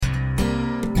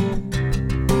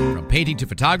painting to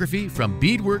photography, from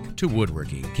beadwork to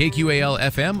woodworking.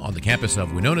 KQAL-FM on the campus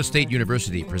of Winona State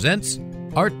University presents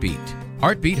Artbeat.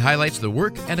 Artbeat highlights the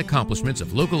work and accomplishments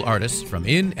of local artists from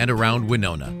in and around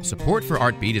Winona. Support for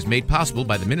Artbeat is made possible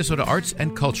by the Minnesota Arts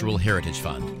and Cultural Heritage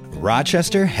Fund.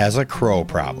 Rochester has a crow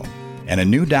problem, and a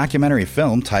new documentary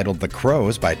film titled The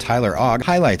Crows by Tyler Ogg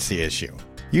highlights the issue,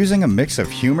 using a mix of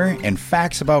humor and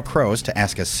facts about crows to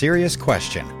ask a serious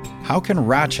question. How can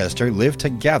Rochester live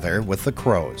together with the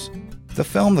crows? The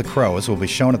film The Crows will be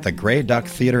shown at the Grey Duck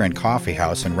Theater and Coffee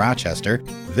House in Rochester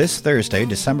this Thursday,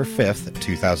 December 5th,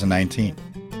 2019.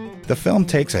 The film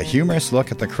takes a humorous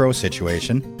look at the crow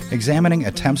situation, examining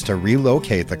attempts to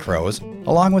relocate the crows,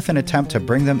 along with an attempt to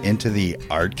bring them into the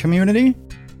art community?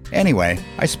 Anyway,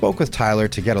 I spoke with Tyler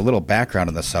to get a little background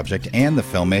on the subject and the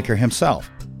filmmaker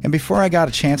himself. And before I got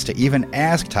a chance to even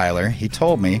ask Tyler, he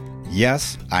told me,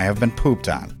 yes, I have been pooped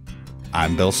on.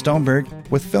 I'm Bill Stoneberg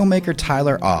with filmmaker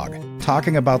Tyler Ogg,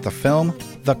 talking about the film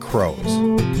The Crows.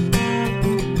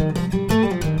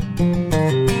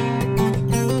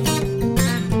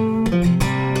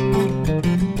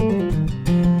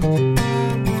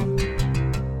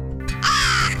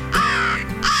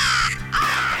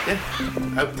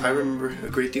 I remember a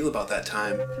great deal about that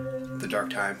time, the dark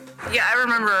time. Yeah, I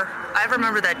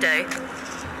remember that day.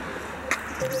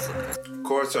 Of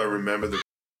course I remember the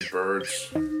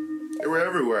birds. They were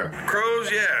everywhere. Crows,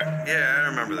 yeah, I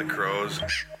remember the crows.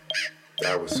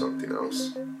 That was something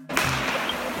else.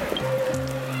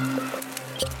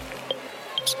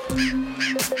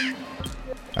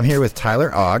 I'm here with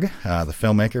Tyler Ogg, the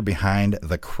filmmaker behind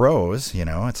The Crows. You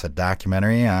know, it's a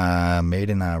documentary made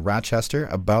in Rochester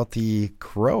about the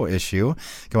crow issue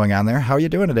going on there. How are you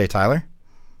doing today, Tyler?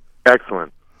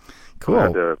 Excellent. Cool.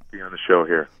 Glad to be on the show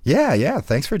here. Yeah.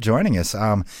 Thanks for joining us.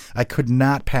 I could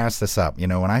not pass this up. You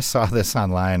know, when I saw this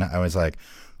online, I was like,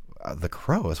 The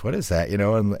Crows, what is that? You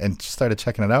know, and started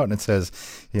checking it out, and it says,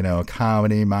 you know,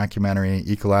 comedy, mockumentary,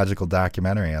 ecological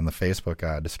documentary on the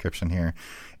Facebook description here.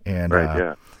 And, right,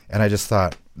 yeah. And I just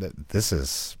thought, this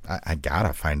is, I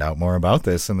gotta find out more about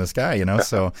this and this guy, you know,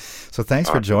 so thanks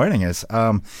for joining us.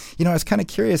 You know, I was kind of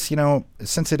curious, you know,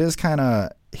 since it is kind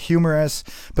of humorous,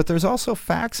 but there's also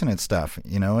facts in it stuff,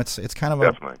 you know, it's kind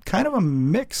of a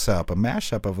mix up, a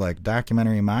mashup of like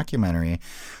documentary, mockumentary.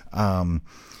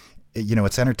 You know,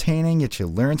 it's entertaining, yet you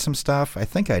learn some stuff. I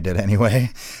think I did anyway,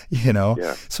 you know,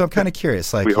 so I'm kind of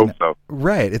curious, like, we hope so.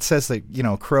 Right. It says that, you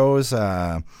know, crows,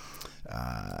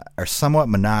 are somewhat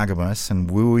monogamous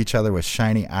and woo each other with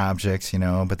shiny objects, you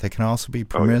know, but they can also be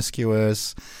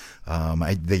promiscuous.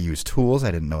 They use tools.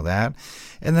 I didn't know that.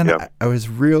 And then I was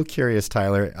real curious,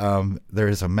 Tyler.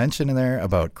 There's a mention in there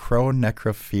about crow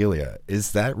necrophilia.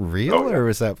 Is that real, or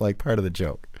is that like part of the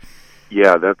joke?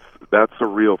 Yeah, that's a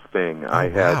real thing. Oh,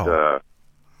 wow.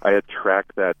 I had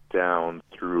tracked that down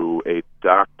through a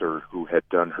doctor who had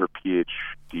done her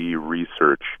PhD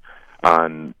research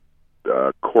on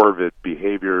corvid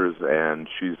behaviors, and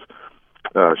she's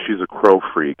a crow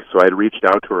freak. So I had reached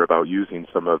out to her about using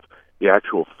some of the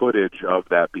actual footage of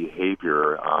that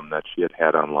behavior that she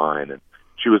had online, and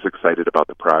she was excited about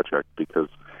the project because,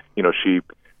 you know, she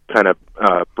kind of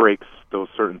breaks those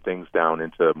certain things down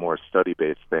into more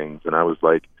study-based things, and I was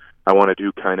like, I want to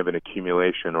do kind of an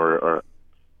accumulation or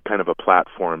kind of a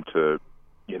platform to,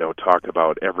 you know, talk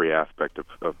about every aspect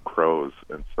of crows,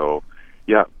 and so.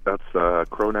 Yeah, that's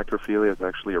crow necrophilia is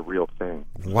actually a real thing.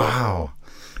 Wow,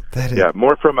 that is... Yeah,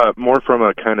 more from a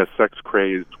kind of sex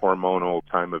crazed hormonal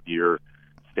time of year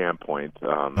standpoint.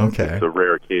 It's a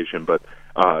rare occasion, but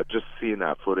just seeing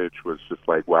that footage was just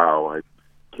like, wow, I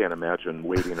can't imagine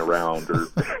waiting around or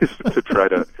to try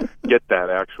to get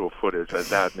that actual footage. And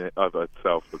that in of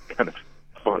itself was kind of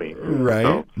funny. Right.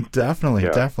 So, definitely.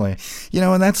 You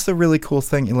know, and that's the really cool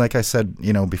thing. Like I said,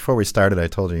 you know, before we started, I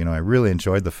told you, you know, I really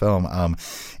enjoyed the film.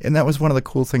 And that was one of the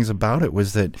cool things about it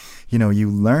was that, you know, you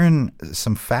learn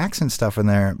some facts and stuff in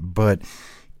there, but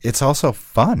it's also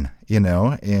fun, you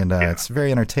know, and it's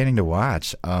very entertaining to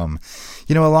watch.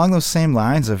 You know, along those same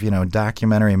lines of, you know,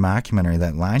 documentary, mockumentary,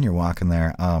 that line you're walking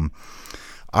there,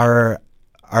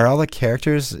 are all the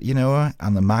characters, you know,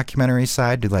 on the mockumentary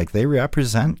side, do like they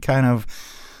represent kind of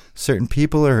certain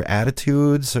people or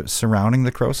attitudes surrounding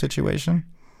the crow situation?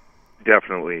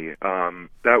 Definitely.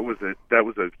 That was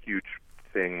a huge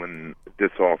thing when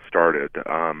this all started.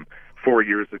 4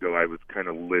 years ago, I was kind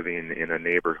of living in a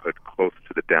neighborhood close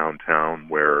to the downtown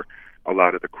where a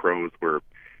lot of the crows were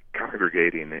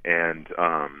congregating, and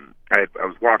I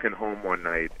was walking home one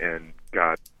night and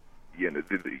got, you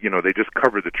know, they just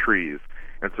cover the trees.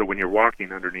 And so when you're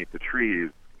walking underneath the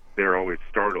trees, they're always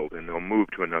startled, and they'll move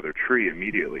to another tree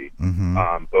immediately.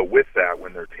 Mm-hmm. But with that,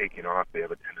 when they're taking off, they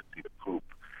have a tendency to poop.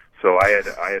 So I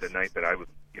had a night that I was,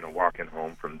 walking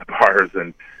home from the bars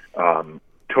and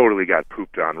totally got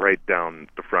pooped on right down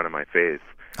the front of my face.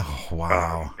 Oh,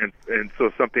 wow. And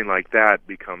so something like that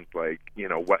becomes like,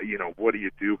 what do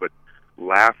you do but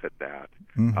laugh at that?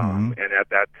 Mm-hmm. And at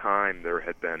that time there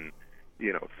had been,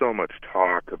 so much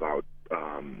talk about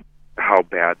how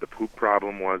bad the poop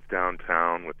problem was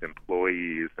downtown with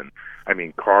employees, and I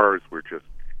mean cars were just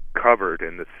covered,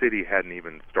 and the city hadn't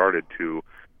even started to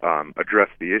address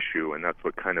the issue, and that's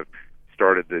what kind of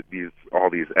started all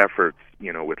these efforts,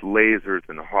 with lasers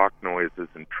and hawk noises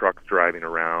and trucks driving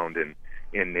around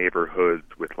in neighborhoods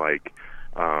with like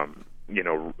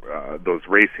those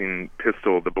racing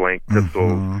the blank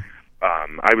pistols. Mm-hmm.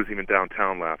 I was even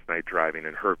downtown last night driving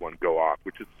and heard one go off,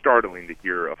 which is startling to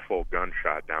hear a full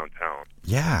gunshot downtown.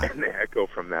 Yeah. And the echo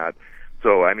from that.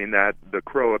 So, I mean, the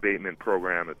crow abatement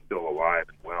program is still alive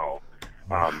and well.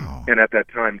 Wow. And at that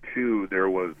time, too, there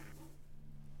was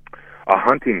a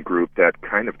hunting group that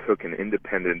kind of took an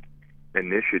independent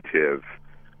initiative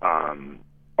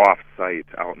off-site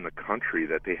out in the country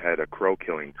that they had a crow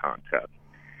killing contest.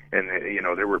 And,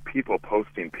 there were people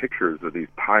posting pictures of these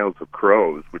piles of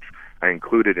crows, which I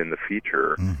included in the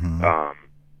feature, Mm-hmm.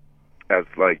 as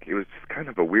like, it was just kind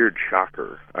of a weird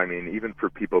shocker. I mean, even for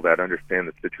people that understand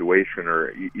the situation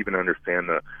or even understand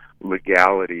the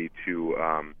legality to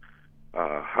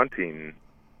hunting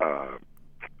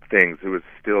things, it was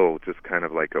still just kind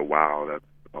of like as that's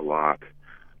a lot.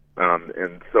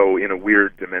 And so in a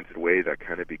weird, demented way, that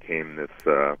kind of became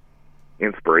this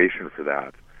inspiration for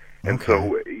that. And Okay.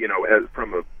 so, as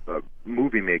from a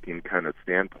movie-making kind of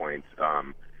standpoint,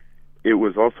 it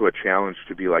was also a challenge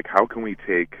to be like, how can we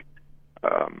take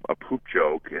a poop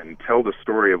joke and tell the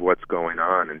story of what's going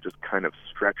on and just kind of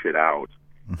stretch it out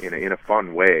in a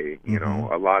fun way?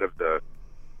 Mm-hmm. A lot of the,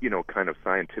 kind of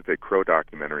scientific crow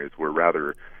documentaries were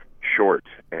rather short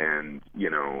and,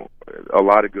 a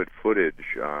lot of good footage,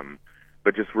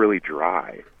 but just really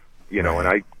dry, Right. and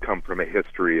I come from a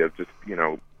history of just,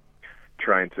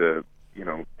 trying to,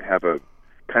 have a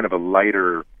kind of a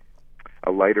lighter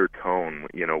tone,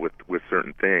 with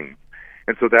certain things.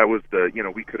 And so that was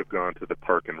we could have gone to the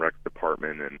Park and Rec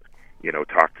department and,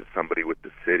 talk to somebody with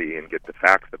the city and get the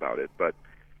facts about it. But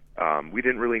we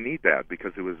didn't really need that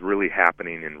because it was really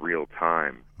happening in real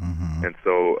time. Mm-hmm. And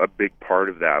so a big part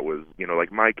of that was,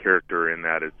 like my character in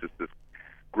that is just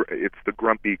it's the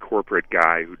grumpy corporate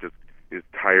guy who just is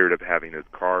tired of having his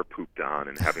car pooped on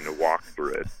and having to walk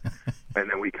through it. And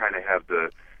then we kind of have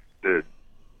the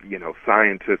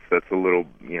scientist that's a little,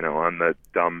 on the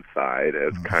dumb side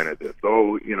as kind of this,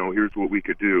 here's what we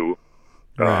could do,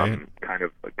 Right. kind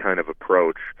of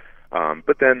approach.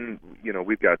 But then,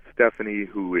 we've got Stephanie,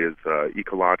 who is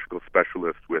ecological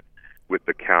specialist with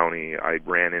the county. I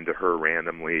ran into her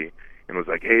randomly and was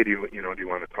like, hey, do you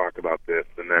want to talk about this?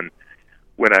 And then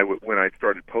when I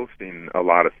started posting a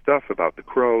lot of stuff about the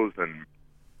crows, and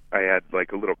I had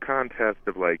like a little contest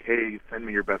of like, hey, send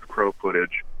me your best crow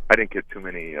footage. I didn't get too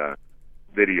many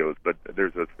videos, but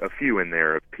there's a few in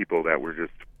there of people that were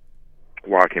just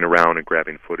walking around and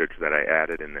grabbing footage that I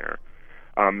added in there.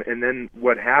 And then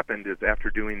what happened is after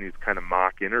doing these kind of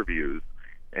mock interviews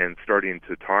and starting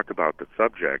to talk about the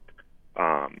subject,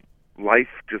 life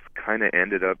just kind of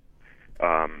ended up,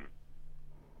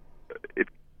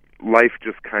 life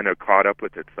just kind of caught up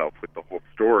with itself with the whole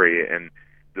story, and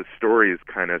the stories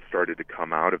kind of started to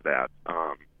come out of that.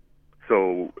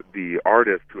 So the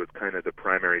artist, who is kind of the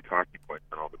primary talking point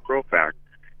on all the crow facts,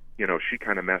 she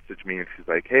kind of messaged me and she's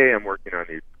like, hey, I'm working on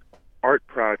these art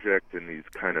projects and these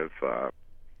kind of,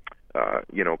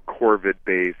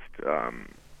 Corvid-based,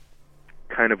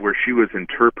 kind of where she was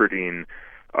interpreting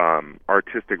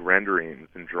artistic renderings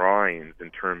and drawings in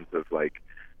terms of like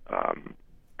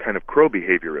kind of crow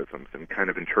behaviorisms and kind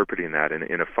of interpreting that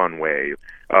in a fun way.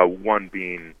 One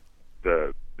being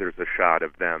there's a shot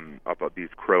of them up these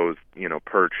crows,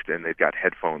 perched, and they've got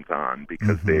headphones on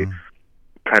because Mm-hmm. they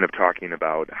kind of talking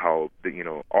about how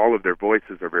all of their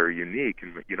voices are very unique,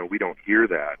 and we don't hear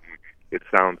that. It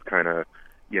sounds kind of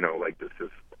like this is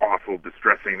awful,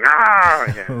 distressing,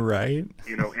 and, Right.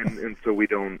 and so we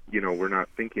don't, we're not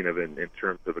thinking of it in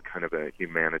terms of a kind of a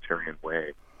humanitarian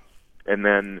way. And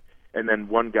then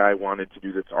one guy wanted to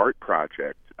do this art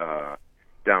project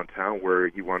downtown where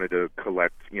he wanted to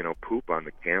collect, poop on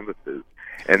the canvases.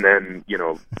 And then,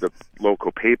 the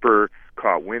local paper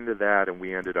caught wind of that, and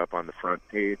we ended up on the front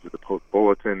page of the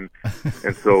Post-Bulletin.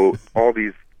 And so all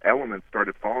these elements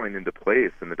started falling into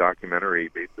place, and the documentary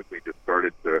basically just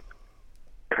started to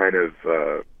kind of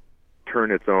turn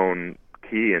its own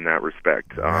key in that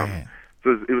respect. Right.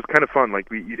 So it was kind of fun. Like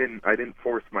I didn't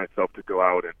force myself to go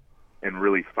out and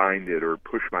really find it or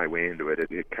push my way into it.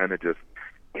 It kind of just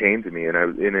came to me, and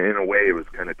in a way, it was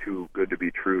kind of too good to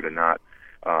be true to not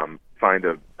find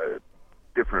a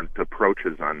different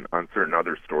approaches on certain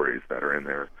other stories that are in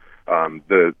there.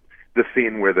 The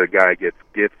scene where the guy gets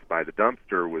gifts by the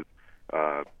dumpster was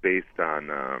based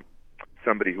on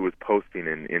somebody who was posting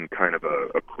in kind of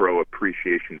a Crow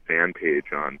appreciation fan page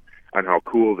on how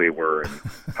cool they were and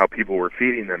how people were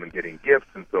feeding them and getting gifts.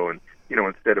 And so,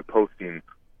 instead of posting,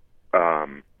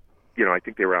 I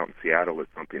think they were out in Seattle or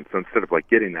something. So instead of like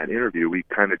getting that interview, we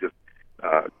kind of just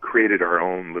created our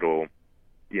own little,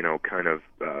 kind of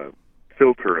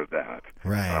filter of that.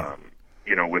 Right.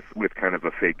 With kind of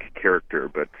a fake character,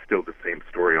 but still the same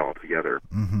story altogether.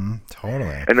 Mm-hmm.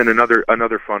 Totally. And then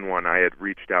another fun one, I had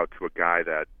reached out to a guy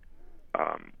that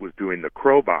was doing the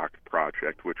Crow Box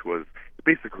project, which was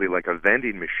basically like a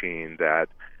vending machine that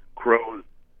crows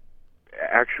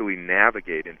actually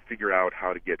navigate and figure out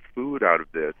how to get food out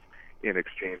of this in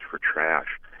exchange for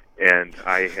trash. And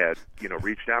I had,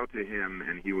 reached out to him,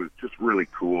 and he was just really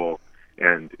cool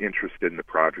and interested in the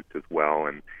project as well.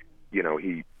 And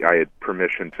I had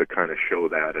permission to kind of show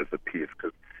that as a piece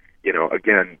because,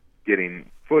 again, getting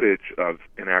footage of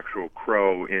an actual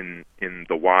crow in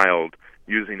the wild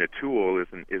using a tool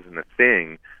isn't a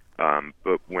thing.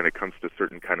 But when it comes to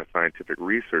certain kind of scientific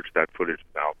research, that footage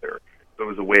is out there. So it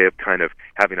was a way of kind of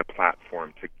having a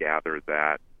platform to gather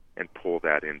that and pull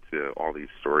that into all these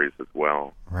stories as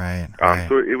well. Right.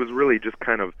 So it was really just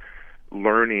kind of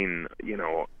learning,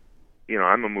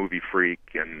 I'm a movie freak,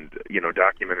 and,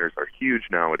 documentaries are huge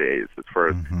nowadays as far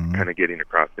as kind of getting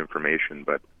across information.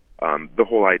 But the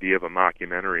whole idea of a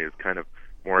mockumentary is kind of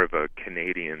more of a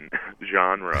Canadian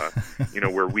genre,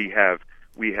 where we have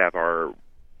our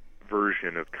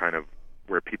version of kind of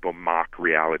where people mock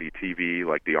reality TV,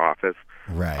 like The Office.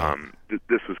 Right.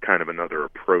 This was kind of another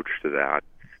approach to that.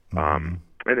 And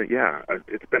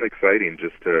it's been exciting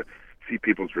just to see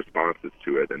people's responses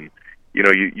to it. And,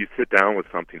 you sit down with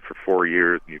something for 4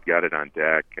 years and you've got it on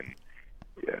deck, and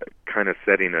kind of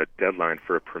setting a deadline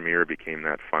for a premiere became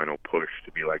that final push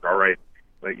to be like, all right,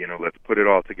 let's put it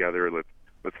all together.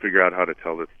 Let's figure out how to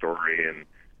tell this story, and,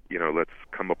 let's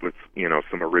come up with,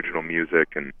 some original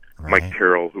music. And right. Mike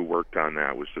Carroll, who worked on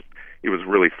that, it was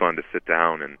really fun to sit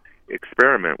down and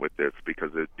experiment with this,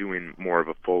 because doing more of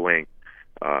a full length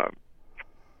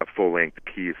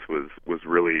piece was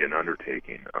really an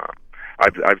undertaking.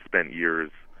 I've spent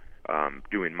years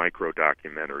doing micro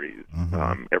documentaries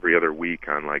every other week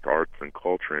on like arts and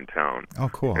culture in town. Oh,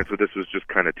 cool. And so this was just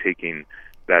kind of taking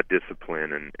that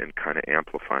discipline and kind of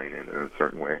amplifying it in a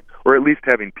certain way, or at least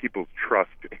having people's trust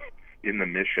in the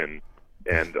mission.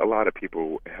 And a lot of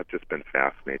people have just been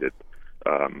fascinated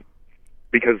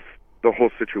because the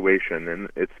whole situation, and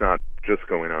it's not just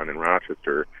going on in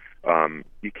Rochester,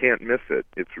 you can't miss it.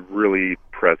 It's really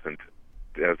present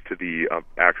as to the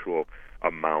actual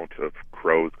amount of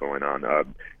crows going on.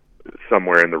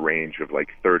 Somewhere in the range of like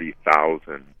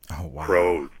 30,000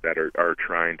 crows that are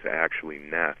trying to actually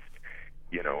nest,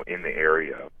 in the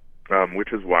area,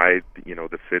 which is why,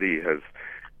 the city has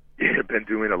been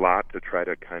doing a lot to try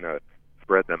to kind of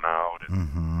spread them out.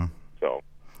 So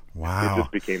it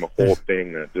just became a whole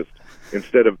thing that just,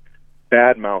 instead of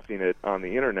bad-mouthing it on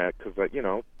the internet, because,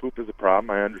 poop is a problem,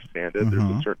 I understand it. There's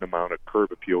a certain amount of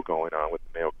curb appeal going on with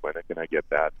the Mayo Clinic, and I get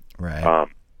that. Right.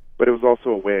 But it was also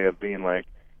a way of being like,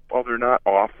 well, they're not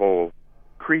awful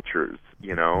creatures,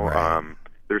 Right.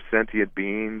 They're sentient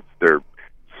beings, they're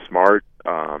smart,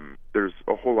 there's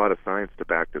a whole lot of science to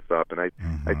back this up, and I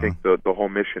think the whole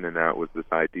mission in that was this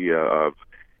idea of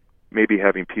maybe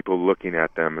having people looking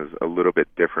at them as a little bit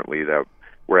differently, that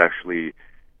we're actually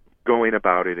going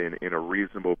about it in a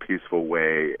reasonable, peaceful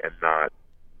way, and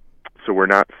we're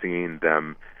not seeing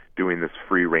them doing this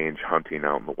free-range hunting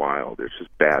out in the wild. It's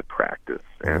just bad practice.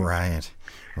 And, right.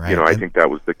 I think that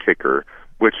was the kicker,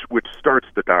 which starts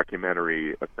the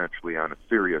documentary essentially on a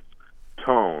serious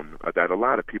tone that a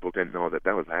lot of people didn't know that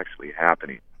was actually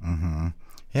happening.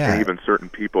 Yeah. And even certain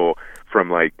people from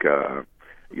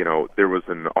there was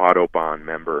an Autobahn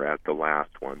member at the last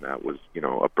one that was,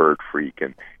 a bird freak,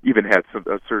 and even had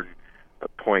a certain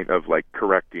point of like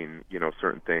correcting,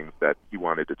 certain things that he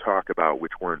wanted to talk about,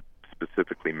 which weren't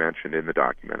specifically mentioned in the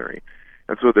documentary.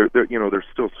 And so there's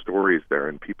still stories there,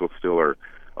 and people still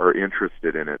are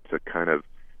interested in it to kind of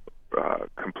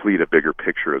complete a bigger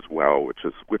picture as well, which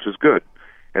is good.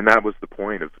 And that was the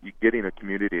point of getting a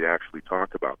community to actually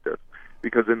talk about this,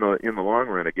 because in the long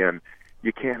run, again,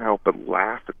 you can't help but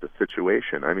laugh at the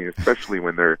situation. I mean, especially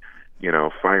when they're,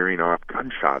 firing off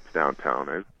gunshots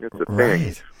downtown. It's a thing.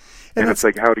 Right. And it's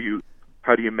like, how do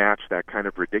match that kind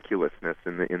of ridiculousness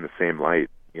in the same light,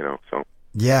 so.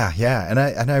 Yeah,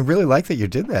 and I really like that you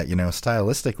did that,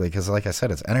 stylistically, because like I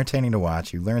said, it's entertaining to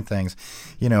watch. You learn things,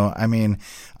 I mean,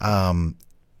 in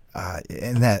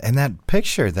that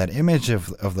picture, that image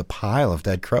of the pile of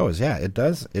dead crows, it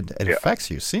does, it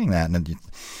affects you seeing that, and you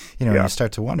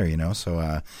start to wonder,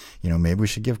 so maybe we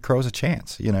should give crows a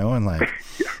chance, and like,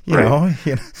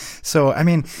 so I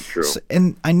mean,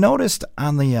 and I noticed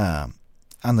on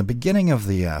the beginning of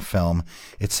the film,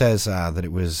 it says that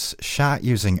it was shot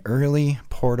using early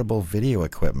portable video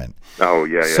equipment. Oh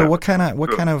yeah. So what kind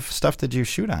of stuff did you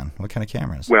shoot on? What kind of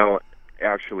cameras? Well,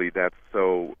 actually, that's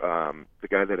so the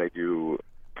guy that I do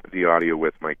the audio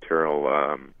with, Mike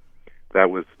Terrell.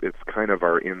 It's kind of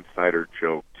our insider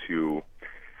joke to,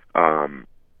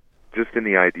 just in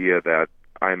the idea that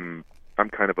I'm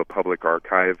kind of a public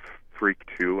archive freak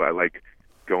too. I like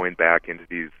going back into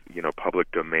these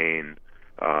public domain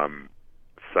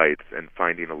sites and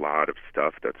finding a lot of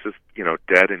stuff that's just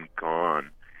dead and gone,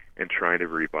 and trying to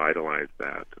revitalize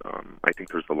that. I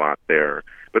think there's a lot there,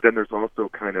 but then there's also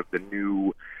kind of the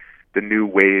new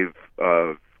wave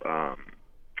of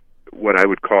what I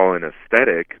would call an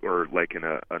aesthetic, or like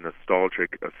a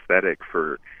nostalgic aesthetic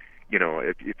for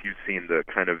if you've seen the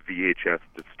kind of VHS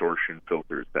distortion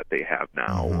filters that they have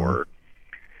now, or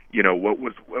what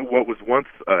was once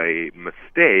a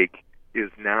mistake is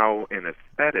now an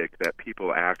aesthetic that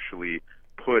people actually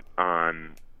put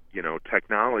on,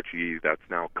 technology that's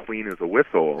now clean as a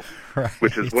whistle, right.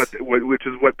 which is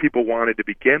what people wanted to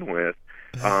begin with.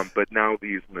 But now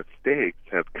these mistakes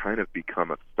have kind of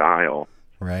become a style,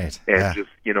 right? And just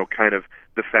kind of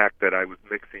the fact that I was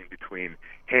mixing between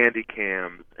handy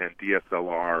cams and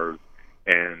DSLRs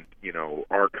and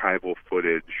archival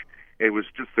footage. It was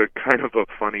just a kind of a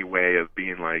funny way of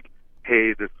being like,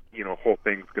 hey, this whole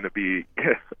thing's going to be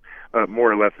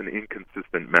more or less an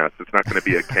inconsistent mess. It's not going to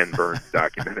be a Ken Burns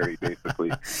documentary,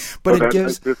 basically. But so it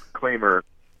gives a disclaimer.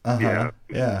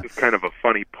 It's kind of a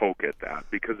funny poke at that,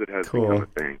 because it has become a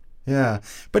thing. Yeah,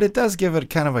 but it does give it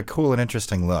kind of a cool and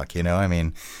interesting look, I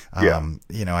mean,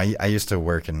 I used to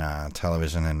work in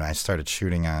television, and I started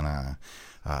shooting on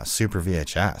Super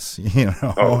VHS,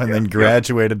 and then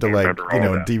graduated to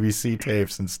DVC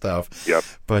tapes and stuff. Yep.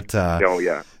 But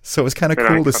so it was kind of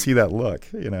cool to see that look,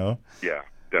 Yeah,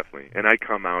 definitely. And I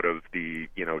come out of the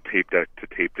tape deck to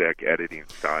tape deck editing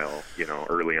style,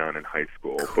 early on in high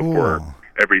school, before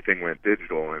everything went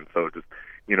digital, and so just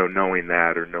knowing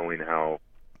that, or knowing how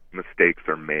mistakes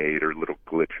are made, or little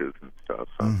glitches and stuff,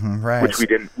 so, right. which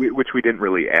we didn't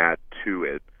really add to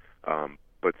it.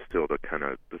 But still, the kind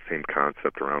of the same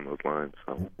concept around those lines.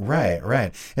 So.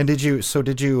 Right. And did you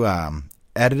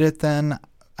edit it then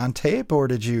on tape, or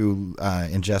did you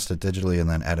ingest it digitally and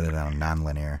then edit it on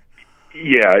nonlinear?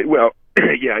 Yeah, well,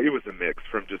 it was a mix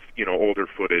from just older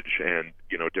footage and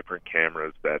different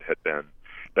cameras that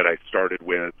I started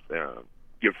with. You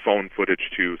have phone footage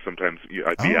too. Sometimes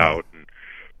I'd be out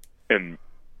and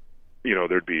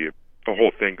there'd be a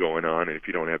whole thing going on, and if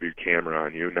you don't have your camera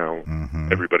on you, now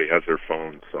everybody has their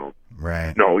phone. So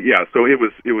right. No, yeah. So it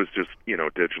was just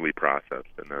digitally processed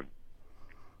and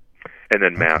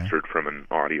then mastered from an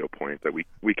audio point. That we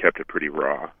kept it pretty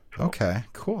raw. So. Okay,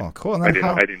 cool. And then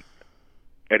I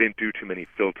didn't do too many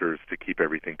filters to keep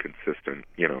everything consistent.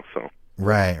 So.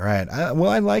 Right. Well,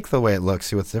 I like the way it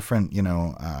looks with different,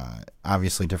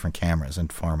 obviously different cameras and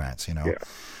formats.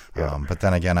 Yeah. But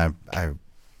then again,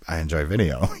 I enjoy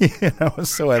video,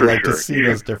 so I like to see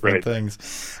those different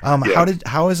things.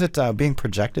 How is it being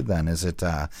projected then? Is it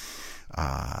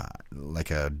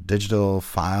like a digital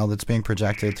file that's being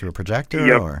projected through a projector?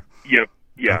 Yep. Or? Yep.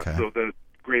 Yeah. Okay. So the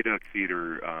Grey Duck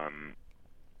Theater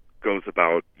goes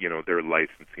about their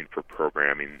licensing for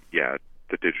programming. Yeah,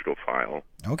 the digital file.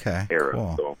 Okay. Era.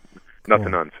 Cool. So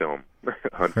nothing on film,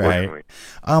 unfortunately.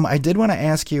 Right. I did want to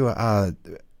ask you.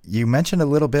 You mentioned a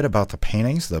little bit about the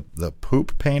paintings, the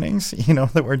poop paintings,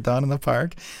 that were done in the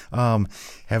park.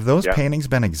 Have those paintings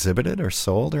been exhibited or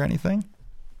sold or anything?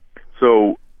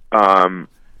 So, John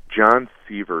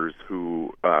Sievers,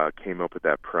 who came up with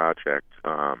that project,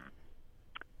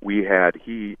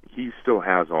 he still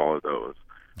has all of those.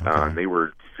 Okay. They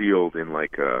were sealed in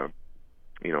like a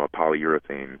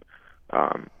polyurethane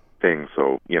thing,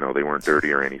 so they weren't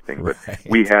dirty or anything. But right.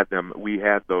 we had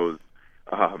those.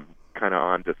 Kind of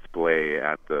on display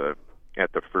at the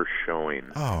first showing.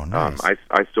 Oh, nice. I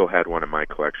still had one in my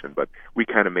collection, but we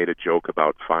kind of made a joke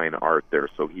about fine art there.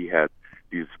 So he had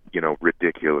these,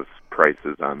 ridiculous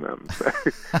prices on them,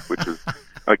 which is,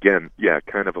 again,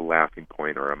 kind of a laughing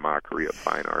point or a mockery of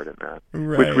fine art in that.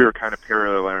 Right. Which we were kind of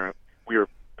paralleling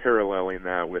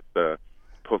that with the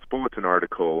Post Bulletin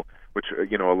article which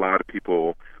a lot of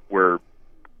people were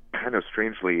kind of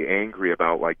strangely angry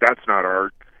about, like, that's not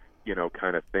art,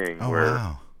 kind of thing. Oh, where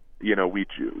wow.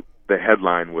 The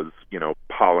headline was,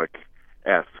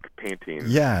 Pollock-esque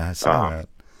paintings. Yeah, I saw that.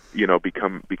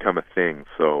 Become a thing.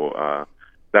 So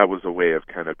that was a way of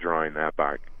kind of drawing that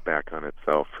back on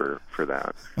itself for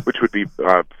that, which would be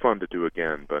fun to do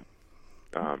again. But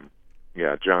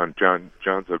yeah, John's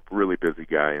a really busy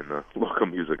guy in the local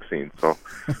music scene. So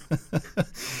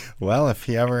well, if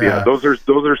he ever those are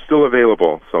still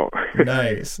available. So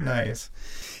nice.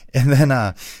 And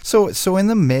then so in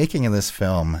the making of this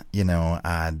film,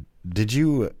 did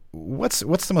you what's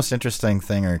the most interesting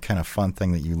thing or kind of fun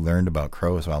thing that you learned about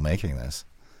crows while making this?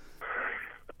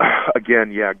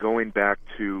 Again, going back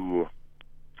to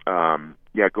the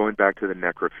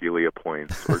necrophilia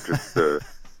points, or just the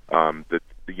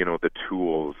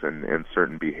tools and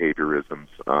certain behaviorisms.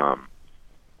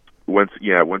 Once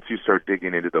you start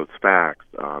digging into those facts,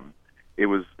 it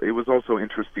was also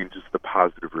interesting, just the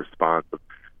positive response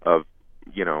of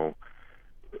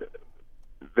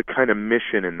the kind of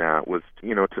mission in that was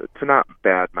to not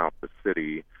badmouth the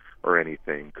city or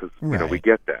anything, because we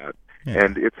get that. Yeah.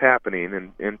 And it's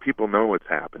happening, and people know it's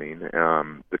happening,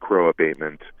 the crow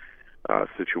abatement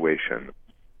situation.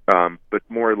 But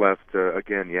more or less to,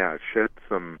 again, shed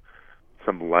some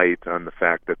light on the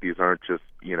fact that these aren't just,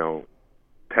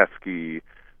 pesky,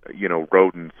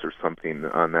 rodents or something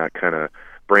on that kind of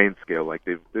brain scale. Like,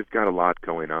 they've got a lot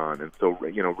going on. And so,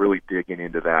 really digging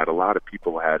into that, a lot of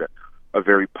people had a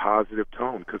very positive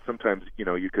tone, because sometimes,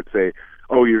 you could say,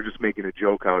 oh, you're just making a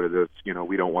joke out of this,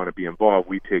 we don't want to be involved,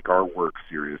 we take our work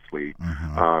seriously.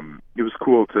 Mm-hmm. It was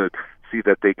cool to see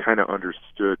that they kind of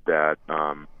understood that,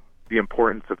 the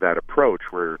importance of that approach,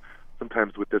 where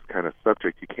sometimes with this kind of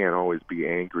subject, you can't always be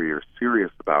angry or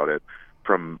serious about it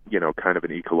from, kind of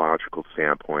an ecological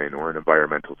standpoint or an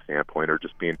environmental standpoint, or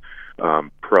just being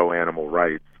pro-animal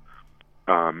rights.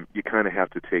 You kind of have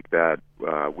to take that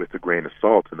with a grain of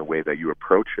salt in the way that you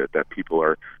approach it, that people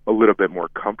are a little bit more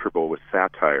comfortable with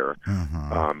satire,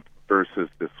 mm-hmm. Versus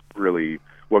this really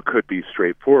what could be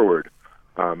straightforward.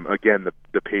 Again,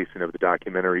 the pacing of the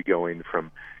documentary going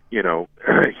from,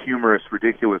 humorous,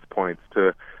 ridiculous points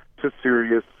to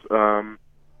serious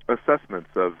assessments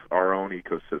of our own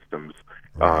ecosystems,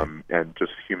 right. And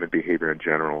just human behavior in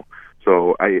general.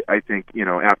 So I think,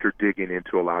 after digging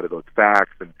into a lot of those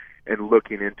facts and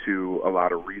looking into a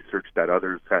lot of research that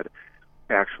others had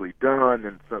actually done,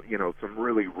 and some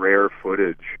really rare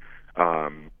footage,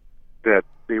 that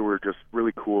they were just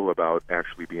really cool about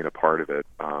actually being a part of it.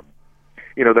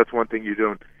 That's one thing you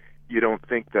don't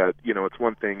think that, it's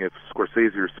one thing if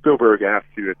Scorsese or Spielberg asked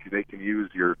you if they can use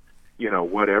your,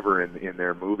 whatever in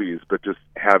their movies, but just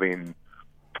having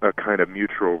a kind of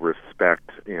mutual respect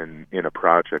in a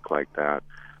project like that,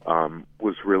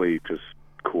 was really just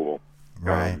cool.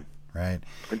 Right. Right.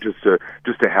 And just to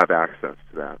have access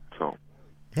to that. So.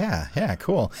 Yeah,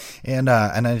 cool. And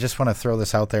I just want to throw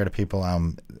this out there to people.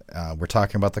 We're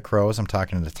talking about The Crows. I'm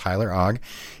talking to Tyler Ogg,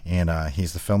 and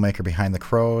he's the filmmaker behind The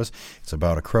Crows. It's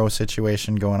about a crow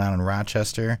situation going on in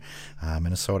Rochester,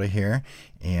 Minnesota here.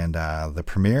 And the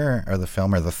premiere of the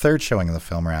film, or the third showing of the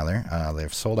film, rather,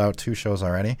 they've sold out 2 shows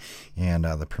already. And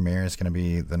the next premiere is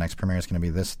going to be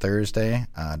this Thursday,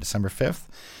 December 5th.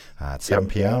 At 7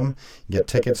 p.m. Get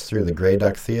tickets through the Grey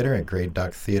Duck Theater at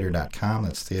greyducktheater.com.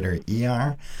 That's theater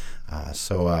ER.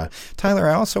 So, Tyler,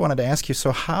 I also wanted to ask you,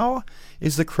 so how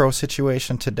is the crow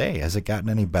situation today? Has it gotten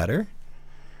any better?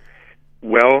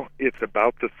 Well, it's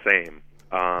about the same.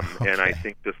 Okay. And I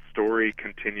think the story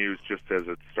continues just as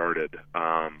it started.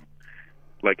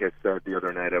 Like I said, the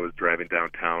other night I was driving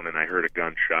downtown and I heard a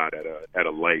gunshot at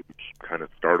a light, which kind of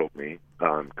startled me,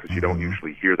 because you don't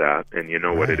usually hear that, and you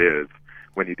know what it is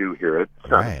when you do hear it. It's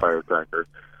not a firecracker.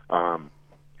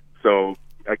 So,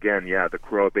 again, the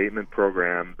Crow Abatement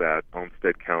Program, that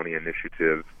Olmsted County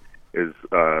initiative, is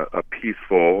a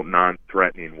peaceful,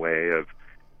 non-threatening way of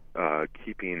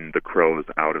keeping the crows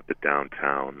out of the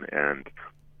downtown. And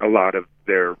a lot of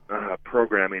their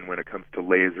programming when it comes to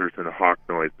lasers and hawk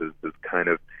noises has kind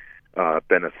of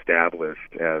been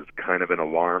established as kind of an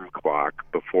alarm clock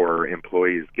before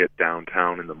employees get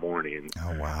downtown in the morning.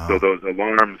 Oh, wow. So those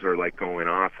alarms are like going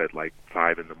off at like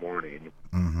 5 in the morning,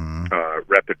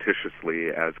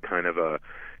 repetitiously, as kind of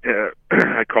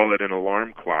I call it an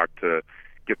alarm clock to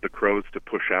get the crows to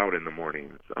push out in the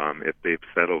mornings, if they've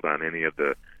settled on any of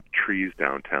the trees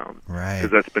downtown. Right.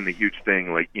 Because that's been the huge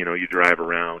thing. Like, you drive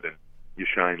around and you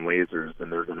shine lasers,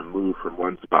 and they're going to move from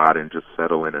one spot and just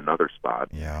settle in another spot.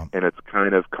 Yeah. And it's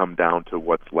kind of come down to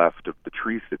what's left of the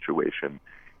tree situation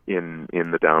in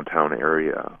the downtown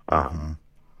area.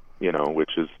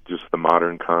 which is just the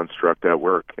modern construct at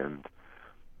work. And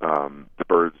the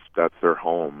birds, that's their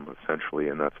home, essentially,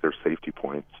 and that's their safety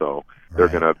point. So they're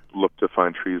going to look to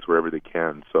find trees wherever they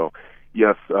can. So,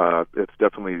 yes, it's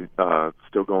definitely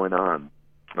still going on.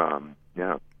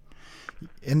 Yeah.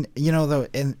 And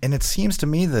and it seems to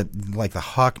me that like the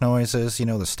hawk noises,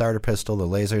 the starter pistol, the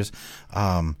lasers,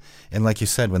 and like you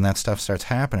said, when that stuff starts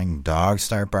happening, dogs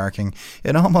start barking.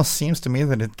 It almost seems to me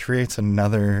that it creates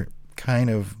another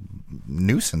kind of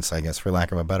nuisance, I guess, for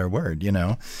lack of a better word.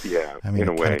 Yeah, I mean, in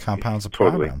a it way, kind of compounds the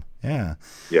totally. problem. Yeah.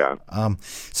 Yeah.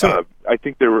 So I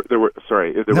think there were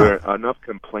enough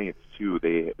complaints too.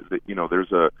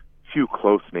 There's a few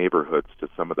close neighborhoods to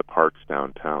some of the parks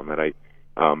downtown that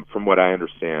from what I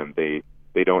understand, they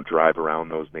don't drive around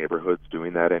those neighborhoods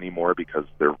doing that anymore because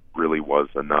there really was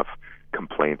enough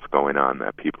complaints going on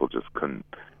that people just couldn't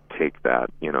take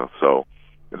that, So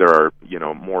there are,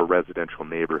 more residential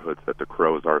neighborhoods that the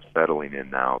crows are settling in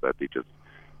now that they just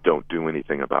don't do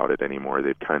anything about it anymore.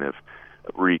 They've kind of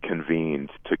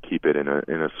reconvened to keep it in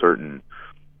a certain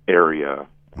area,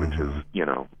 which is,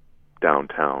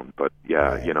 downtown. But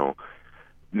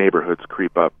neighborhoods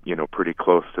creep up, pretty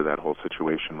close to that whole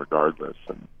situation regardless.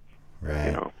 And,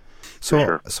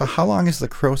 So how long has the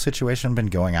crow situation been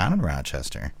going on in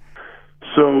Rochester?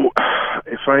 So,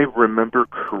 if I remember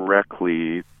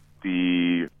correctly,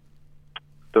 the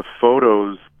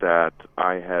photos that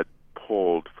I had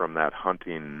pulled from that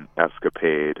hunting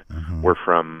escapade were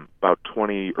from about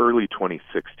early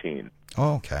 2016.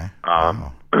 Oh, okay.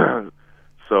 Wow.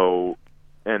 So,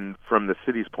 and from the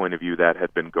city's point of view, that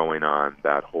had been going on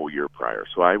that whole year prior.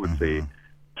 So I would say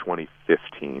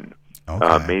 2015,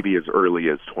 maybe as early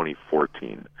as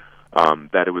 2014,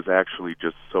 that it was actually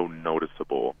just so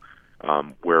noticeable,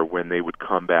 where when they would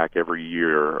come back every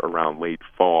year around late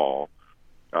fall,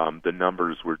 the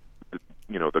numbers were,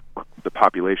 the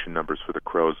population numbers for the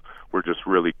crows were just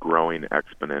really growing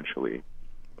exponentially,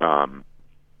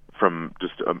 from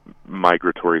just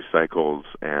migratory cycles.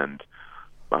 And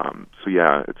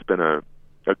it's been a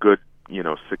good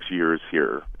 6 years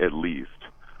here at least,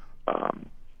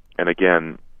 and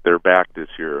again they're back this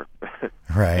year,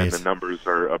 right? And the numbers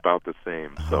are about the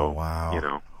same. So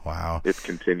wow, it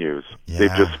continues. Yeah.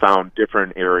 They've just found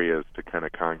different areas to kind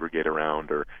of congregate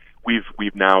around, or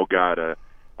we've now got a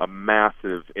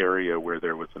massive area where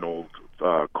there was an old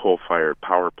coal-fired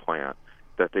power plant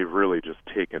that they've really just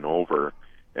taken over.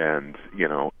 And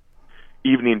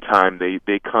evening time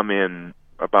they come in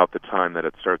about the time that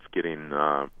it starts getting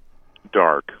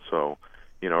dark. So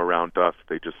around dusk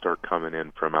they just start coming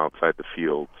in from outside the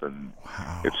fields, and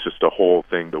it's just a whole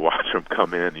thing to watch them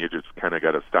come in. You just kind of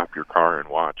got to stop your car and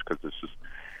watch, because it's just,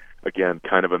 again,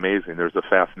 kind of amazing. There's a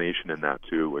fascination in that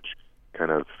too, which kind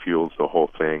of fuels the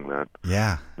whole thing that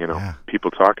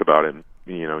people talk about, and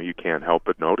you can't help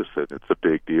but notice it. It's a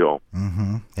big deal.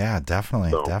 Yeah,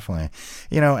 definitely.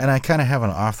 And I kind of have an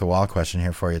off-the-wall question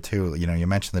here for you too. You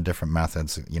mentioned the different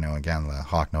methods. Again, the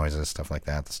hawk noises, stuff like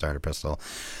that, the starter pistol.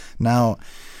 Now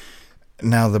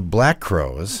the Black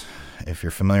Crowes, if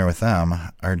you're familiar with them,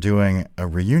 are doing a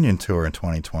reunion tour in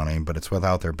 2020, but it's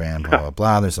without their band. Blah blah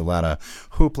blah. There's a lot of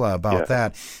hoopla about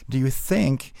that. Do you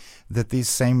think that these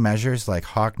same measures, like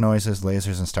hawk noises,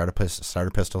 lasers, and starter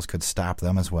pistols, could stop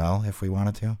them as well if we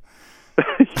wanted to?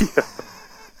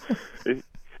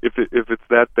 If it's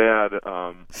that bad,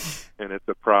 and it's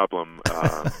a problem,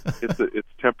 it's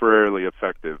temporarily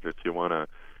effective if you want to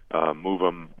move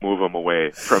them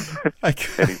away from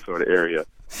any sort of area.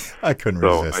 I couldn't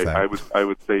resist that. I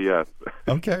would say yes.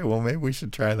 Okay, well maybe we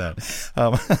should try that.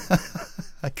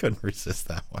 I couldn't resist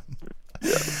that one.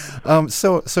 Yeah.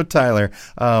 So Tyler,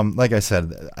 like I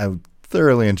said, I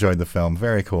thoroughly enjoyed the film.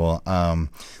 Very cool.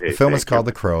 The film is called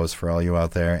The Crows, for all you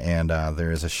out there, and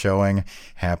there is a showing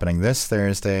happening this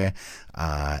Thursday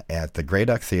at the Grey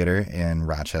Duck Theater in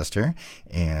Rochester,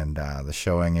 and the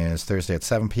showing is Thursday at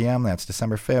 7 p.m. That's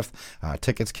December 5th.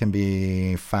 Tickets can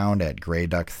be found at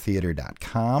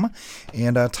greyducktheater.com.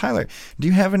 And Tyler, do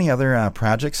you have any other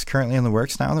projects currently in the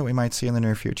works now that we might see in the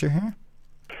near future here?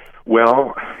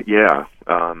 Well, yeah.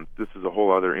 This is a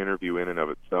whole other interview in and of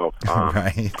itself.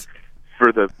 Right.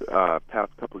 For the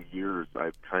past couple of years,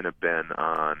 I've kind of been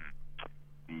on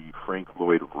the Frank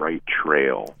Lloyd Wright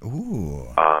Trail. Ooh.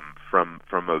 From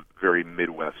a very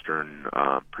Midwestern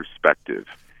perspective.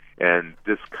 And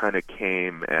this kind of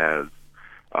came as,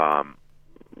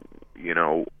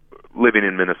 living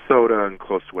in Minnesota and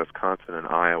close to Wisconsin and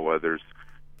Iowa, there's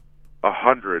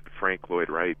 100 Frank Lloyd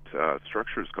Wright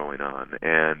structures going on.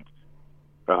 And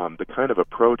the kind of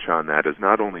approach on that is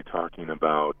not only talking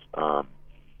about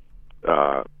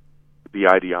the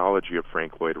ideology of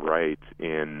Frank Lloyd Wright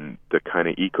in the kind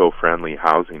of eco-friendly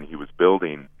housing he was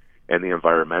building and the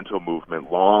environmental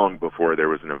movement long before there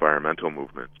was an environmental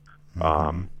movement.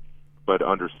 But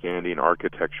understanding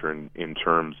architecture in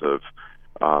terms of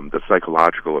the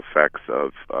psychological effects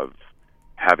of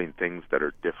having things that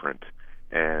are different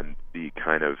and the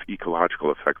kind of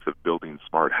ecological effects of building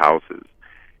smart houses.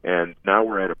 And now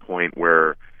we're at a point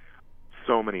where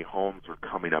so many homes are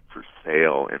coming up for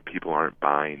sale and people aren't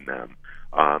buying them.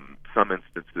 Some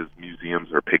instances,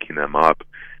 museums are picking them up,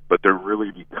 but they're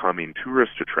really becoming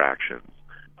tourist attractions.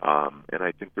 And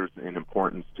I think there's an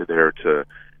importance to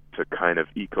kind of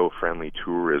eco-friendly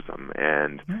tourism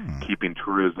and keeping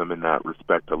tourism in that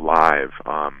respect alive.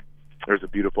 There's a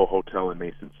beautiful hotel in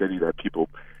Mason City that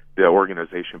the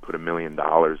organization put $1 million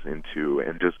into,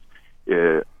 and just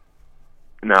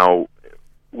now,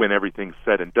 when everything's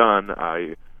said and done,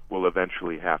 I will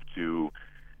eventually have to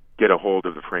get a hold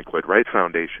of the Frank Lloyd Wright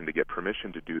Foundation to get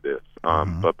permission to do this.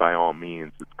 But by all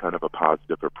means, it's kind of a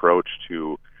positive approach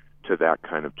to that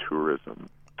kind of tourism.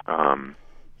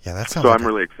 Yeah, that sounds. So I'm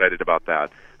really excited about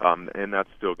that, and that's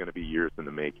still going to be years in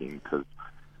the making because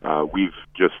we've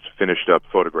just finished up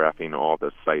photographing all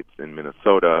the sites in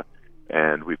Minnesota,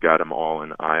 and we've got them all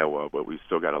in Iowa, but we've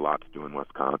still got a lot to do in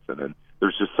Wisconsin. And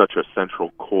there's just such a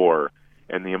central core,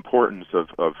 and the importance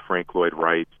of Frank Lloyd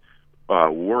Wright's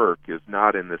work is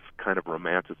not in this kind of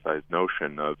romanticized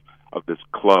notion of this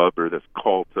club or this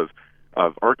cult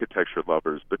of architecture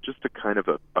lovers, but just to kind of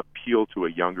appeal to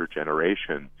a younger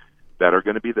generation that are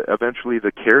going to be eventually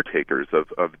the caretakers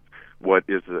of what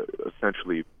is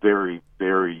essentially very,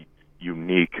 very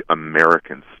unique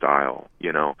American style,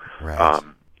 you know. Right.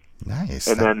 Nice.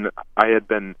 And then I had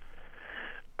been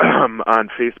on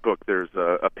Facebook. There's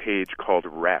a page called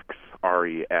Rex,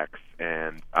 R-E-X,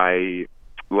 and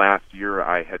last year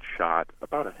I had shot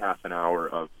about a half an hour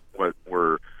of what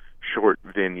were short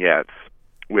vignettes,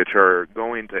 which are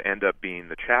going to end up being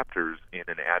the chapters in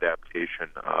an adaptation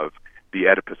of the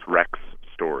Oedipus Rex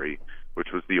story, which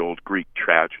was the old Greek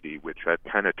tragedy, which I've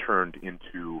kind of turned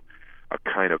into a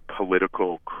kind of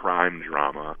political crime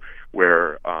drama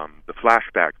where the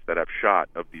flashbacks that I've shot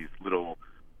of these little,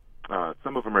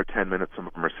 some of them are 10 minutes, some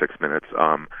of them are 6 minutes,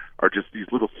 are just these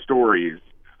little stories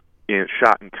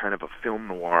shot in kind of a film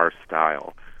noir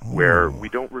style where we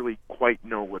don't really quite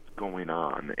know what's going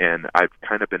on. And I've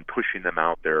kind of been pushing them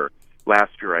out there.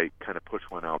 Last year I kind of pushed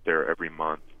one out there every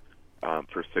month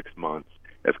for 6 months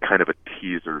as kind of a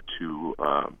teaser to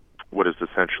what is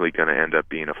essentially going to end up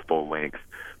being a full-length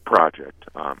project.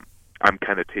 I'm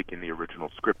kind of taking the original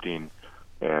scripting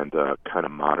and kind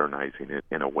of modernizing it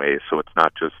in a way so it's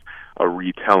not just a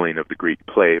retelling of the Greek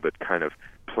play, but kind of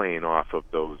playing off of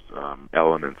those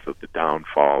elements of the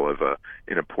downfall of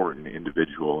an important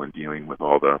individual and dealing with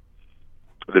all the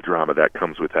drama that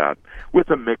comes with that, with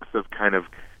a mix of kind of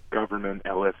government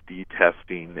LSD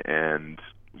testing and,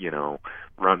 you know,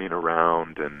 running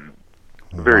around and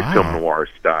very film noir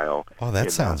style. Oh,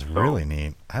 that sounds really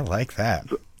neat. I like that.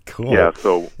 Cool. Yeah,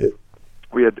 so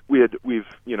we've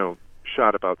you know,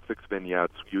 shot about 6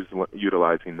 vignettes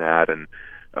utilizing that, and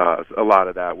a lot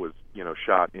of that was, you know,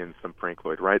 shot in some Frank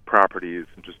Lloyd Wright properties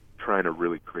and just trying to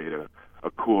really create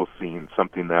a cool scene,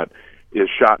 something that is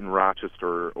shot in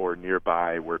Rochester or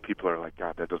nearby where people are like,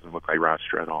 God, that doesn't look like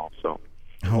Rochester at all. So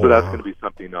that's going to be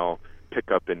something I'll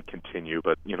pick up and continue.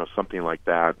 But, you know, something like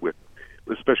that,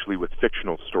 especially with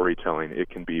fictional storytelling, it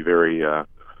can be very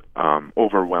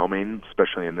overwhelming,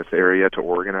 especially in this area, to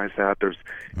organize that.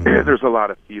 There's a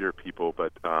lot of theater people,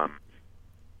 but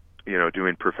you know,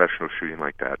 doing professional shooting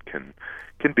like that can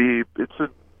be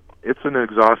it's an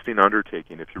exhausting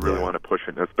undertaking if you really want to push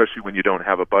it, especially when you don't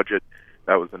have a budget.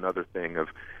 That was another thing of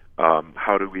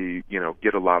how do we, you know,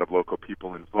 get a lot of local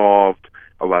people involved,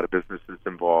 a lot of businesses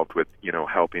involved with, you know,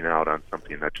 helping out on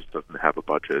something that just doesn't have a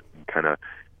budget, and kind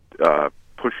of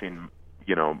pushing,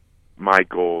 you know, my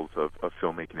goals of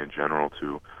filmmaking in general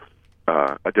to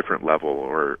a different level,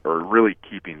 or really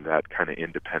keeping that kind of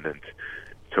independent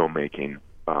filmmaking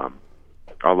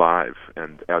alive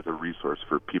and as a resource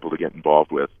for people to get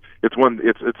involved with. It's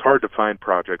hard to find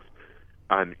projects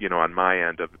on my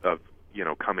end of you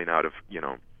know, coming out of, you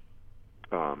know,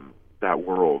 that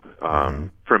world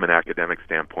from an academic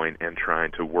standpoint and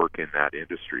trying to work in that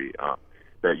industry.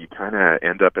 That you kind of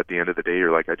end up at the end of the day,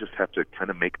 you're like, I just have to kind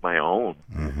of make my own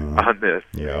on this,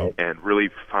 and really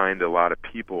find a lot of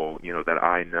people, you know, that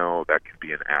I know that could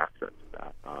be an asset to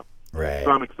that. Right.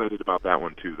 So I'm excited about that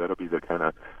one too. That'll be the kind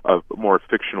of more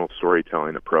fictional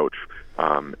storytelling approach,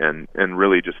 and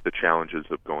really just the challenges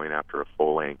of going after a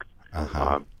full length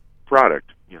product.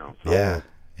 You know. So. Yeah.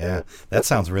 Yeah, that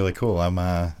sounds really cool. I'm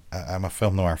a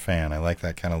film noir fan. I like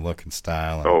that kind of look and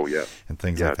style. And, and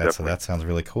things like that. Definitely. So that sounds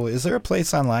really cool. Is there a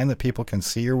place online that people can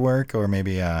see your work, or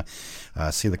maybe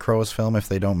see the Crows film if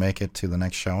they don't make it to the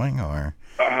next showing? Or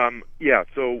yeah.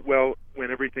 So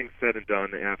when everything's said and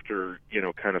done, after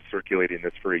kind of circulating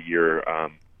this for a year,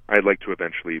 I'd like to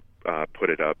eventually put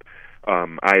it up.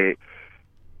 I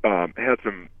had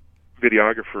some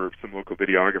local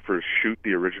videographers shoot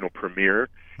the original premiere,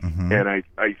 and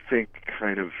I think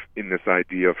kind of in this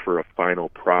idea for a final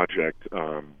project,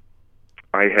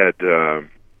 I had,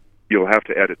 you'll have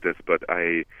to edit this, but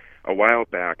a while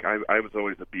back, I was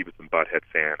always a Beavis and Butthead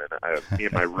fan, and me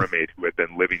and my roommate who had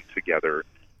been living together,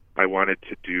 I wanted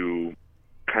to do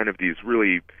kind of these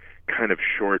really kind of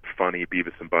short, funny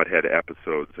Beavis and Butthead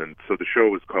episodes, and so the show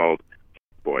was called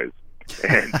Boys,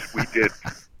 and we did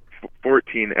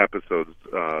 14 episodes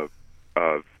of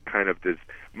kind of this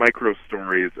micro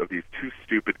stories of these two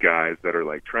stupid guys that are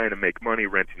like trying to make money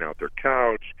renting out their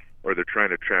couch, or they're trying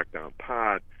to track down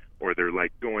pot, or they're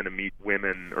like going to meet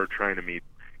women or trying to meet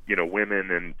women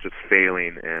and just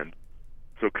failing. And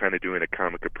so kind of doing a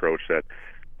comic approach that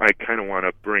I kind of want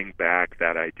to bring back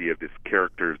that idea of these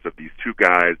characters of these two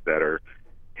guys that are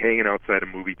hanging outside a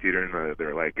movie theater, and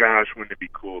they're like, gosh, wouldn't it be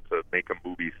cool to make a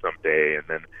movie someday? And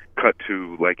then cut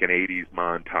to like an 80s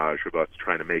montage of us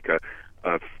trying to make a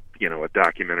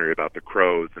documentary about the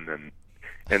Crows, and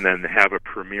then have a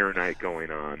premiere night going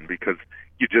on. Because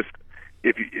you just,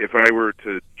 if I were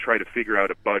to try to figure out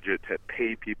a budget to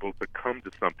pay people to come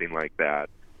to something like that,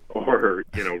 or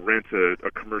rent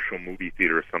a commercial movie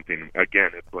theater or something,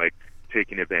 again, it's like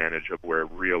taking advantage of where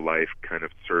real life kind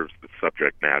of serves the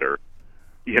subject matter.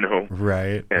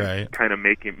 Right, and right. kind of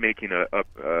making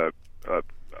a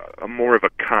more of a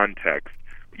context,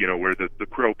 where the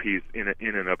Crow piece in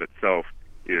and of itself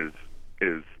is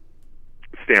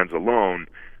stands alone,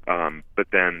 but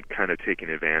then kind of taking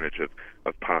advantage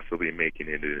of possibly making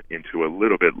it into a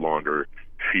little bit longer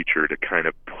feature to kind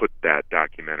of put that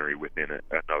documentary within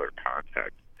another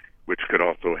context, which could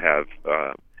also have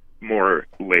more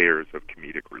layers of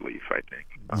comedic relief, I think.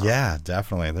 Yeah,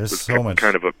 definitely. There's so much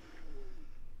kind of a.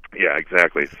 Yeah,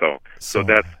 exactly. So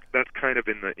that's kind of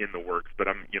in the works. But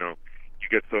you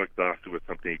get so exhausted with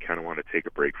something, you kind of want to take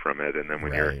a break from it, and then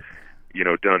when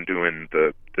you're done doing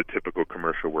the typical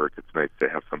commercial work, it's nice to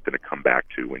have something to come back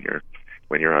to when you're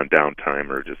on downtime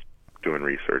or just doing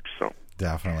research. So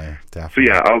definitely. So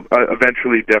yeah, I'll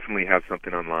eventually definitely have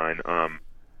something online.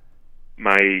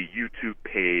 My YouTube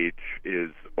page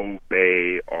is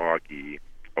Obey Augie,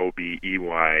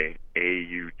 OBEYAUGGY.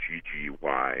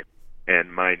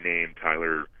 And my name,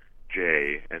 Tyler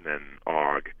J, and then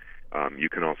Ogg. You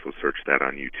can also search that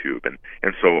on YouTube, and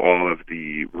so all of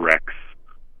the Rex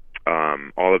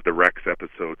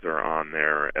episodes are on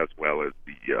there, as well as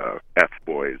the F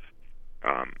Boys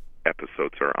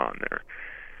episodes are on there.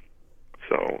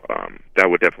 So that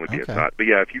would definitely be a thought. But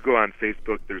yeah, if you go on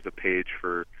Facebook, there's a page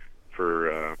for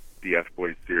the F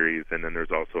Boys series, and then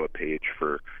there's also a page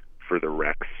for the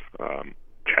Rex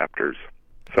chapters.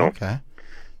 So.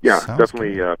 Yeah, sounds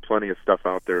definitely plenty of stuff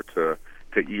out there to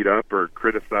eat up or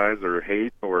criticize or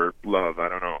hate or love. I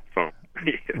don't know. So.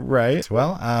 Right.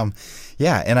 Well,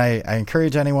 yeah, and I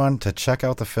encourage anyone to check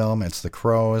out the film. It's The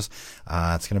Crows.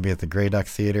 It's going to be at the Grey Duck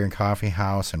Theater and Coffee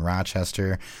House in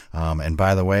Rochester. And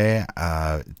by the way,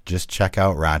 just check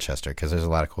out Rochester because there's a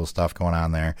lot of cool stuff going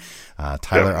on there.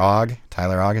 Tyler Ogg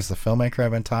is the filmmaker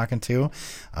I've been talking to.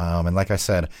 And like I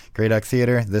said, Grey Duck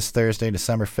Theater this Thursday,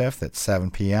 December 5th at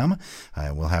 7 p.m.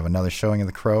 We'll have another showing of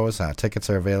The Crows. Tickets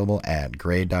are available at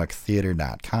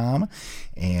greyducktheater.com.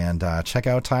 And check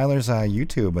out Tyler's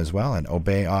YouTube as well at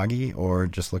Obey Augie, or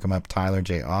just look him up, Tyler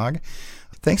J. Ogg.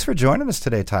 Thanks for joining us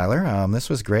today, Tyler. This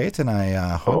was great, and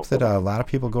I hope that a lot of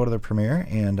people go to the premiere,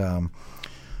 and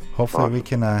hopefully we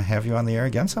can have you on the air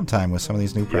again sometime with some of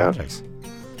these new projects.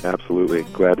 Absolutely.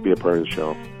 Glad to be a part of the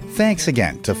show. Thanks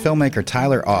again to filmmaker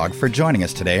Tyler Ogg for joining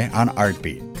us today on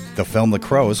Artbeat. The film The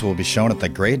Crows will be shown at the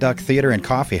Grey Duck Theater and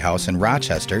Coffee House in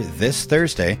Rochester this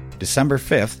Thursday, December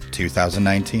 5th,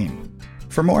 2019.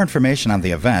 For more information on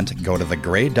the event, go to the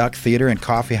Grey Duck Theater and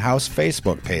Coffee House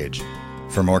Facebook page.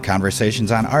 For more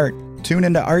conversations on art, tune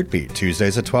into Artbeat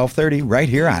Tuesdays at 12:30 right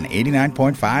here on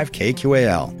 89.5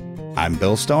 KQAL. I'm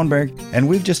Bill Stoneberg, and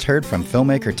we've just heard from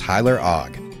filmmaker Tyler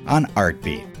Ogg on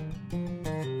Artbeat.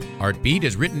 Artbeat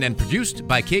is written and produced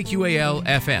by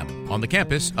KQAL-FM on the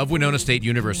campus of Winona State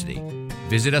University.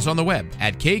 Visit us on the web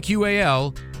at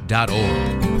kqal.org.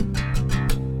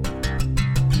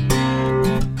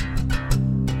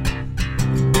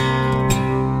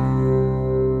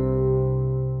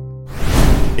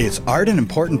 Is art an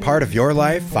important part of your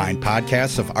life? Find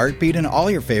podcasts of Artbeat and all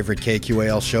your favorite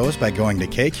KQAL shows by going to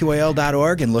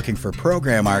kqal.org and looking for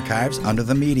program archives under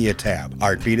the Media tab.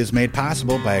 Artbeat is made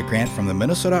possible by a grant from the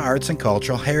Minnesota Arts and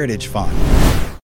Cultural Heritage Fund.